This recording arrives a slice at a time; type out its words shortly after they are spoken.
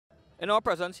In our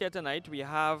presence here tonight, we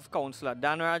have Councillor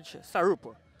Danraj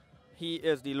Sarup. He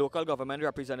is the local government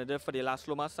representative for the Las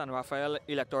Lomas San Rafael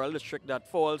electoral district that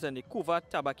falls in the Cuva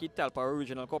Tabaki Talparo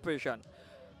Regional Corporation.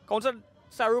 Councillor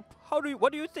Sarup,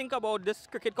 what do you think about this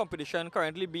cricket competition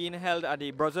currently being held at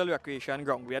the Brazil Recreation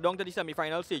Ground? We are down to the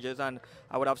semi-final stages, and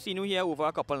I would have seen you here over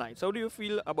a couple nights. How do you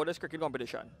feel about this cricket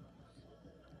competition?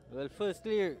 Well,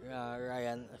 firstly,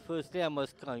 Ryan, I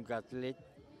must congratulate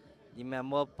the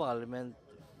Member of Parliament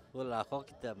for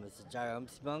Horquetta, Mr. Jairam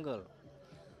Seemungal,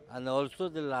 and also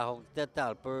the Horquetta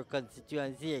Talparo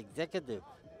constituency executive,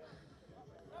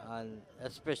 and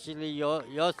especially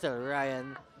yourself,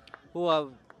 Ryan, who have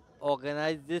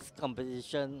organized this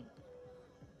competition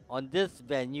on this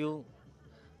venue.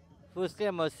 Firstly,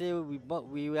 I must say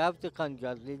we have to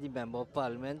congratulate the Member of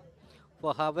Parliament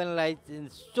for having lights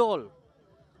installed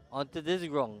onto this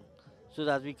ground so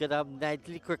that we could have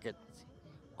nightly cricket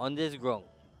on this ground.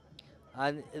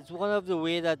 And it's one of the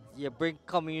ways that you bring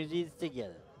communities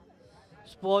together.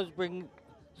 Sports bring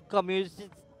communities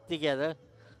together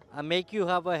and make you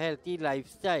have a healthy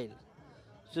lifestyle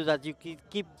so that you can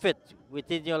keep fit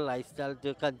within your lifestyle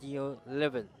to continue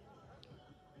living.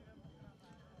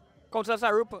 Councillor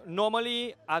Sarup,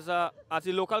 normally as a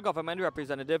local government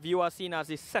representative, you are seen as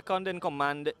the second in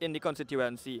command in the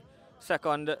constituency.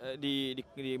 Second, the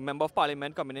Member of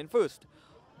Parliament coming in first.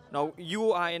 Now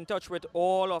you are in touch with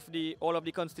all of the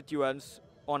constituents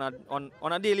on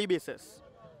a daily basis.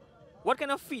 What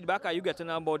kind of feedback are you getting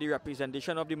about the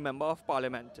representation of the Member of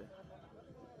Parliament?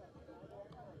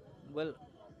 Well,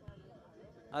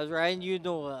 as Ryan, you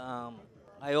know,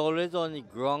 I always on the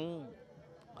ground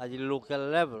at the local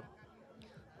level,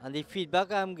 and the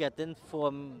feedback I'm getting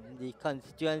from the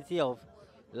constituency of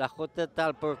Horquetta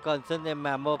Talparo concerned the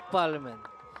Member of Parliament,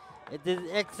 it is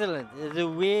excellent. It is a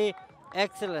way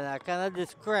excellent. I cannot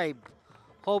describe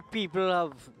how people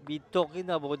have been talking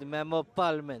about the Member of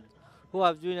Parliament, who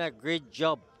have done a great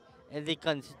job in the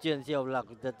constituency of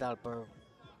Horquetta Talparo.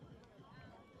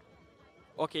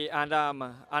 Okay, and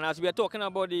as we are talking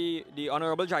about the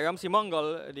Honourable Jairam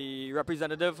Seemungal, the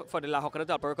representative for the Horquetta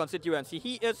Talparo constituency,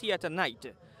 he is here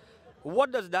tonight.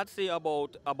 What does that say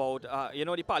about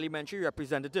the parliamentary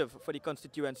representative for the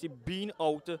constituency being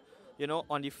out,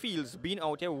 on the fields, being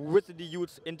out here with the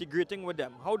youths, integrating with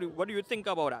them? What do you think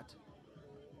about that?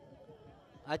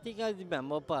 I think as the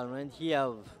Member of Parliament, he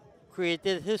have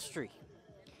created history.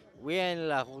 We in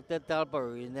Horquetta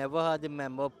Talparo, we never had a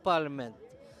Member of Parliament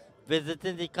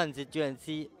visiting the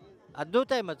constituency at no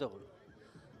time at all.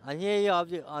 And here you have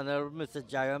the Honourable Mr.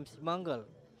 Jairam Seemungal,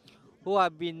 who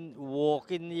have been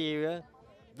walking the area,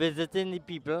 visiting the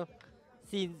people,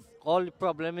 seeing all the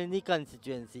problem in the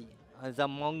constituency, and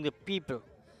among the people.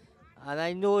 And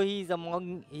I know he's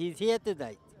here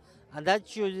tonight. And that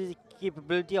shows the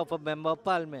capability of a Member of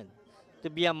Parliament to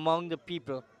be among the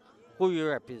people who you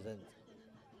represent.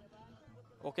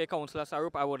 Okay, Councillor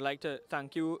Sarup, I would like to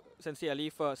thank you sincerely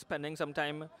for spending some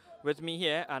time with me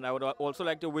here, and I would also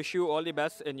like to wish you all the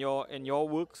best in your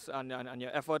works and your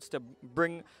efforts to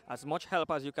bring as much help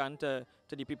as you can to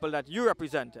the people that you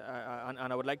represent.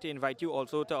 And I would like to invite you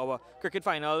also to our cricket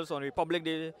finals on Republic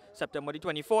Day, September the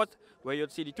 24th, where you'll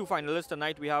see the two finalists.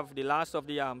 Tonight we have the last of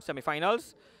the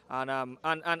semi-finals.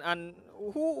 And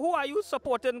who are you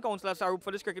supporting, Councillor Sarup,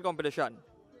 for this cricket competition?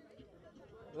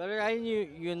 Well, Ryan,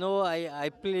 you know,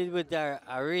 I played with our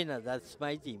arena, that's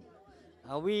my team.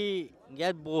 And we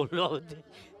get bowled out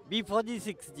before the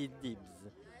 16 teams.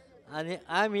 And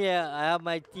I'm here, I have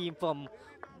my team from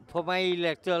my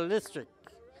electoral district.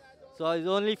 So it's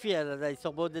only fair that I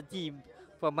support the team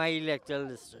from my electoral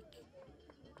district.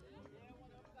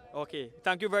 Okay,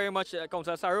 thank you very much,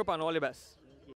 Councillor Sarup, and all the best.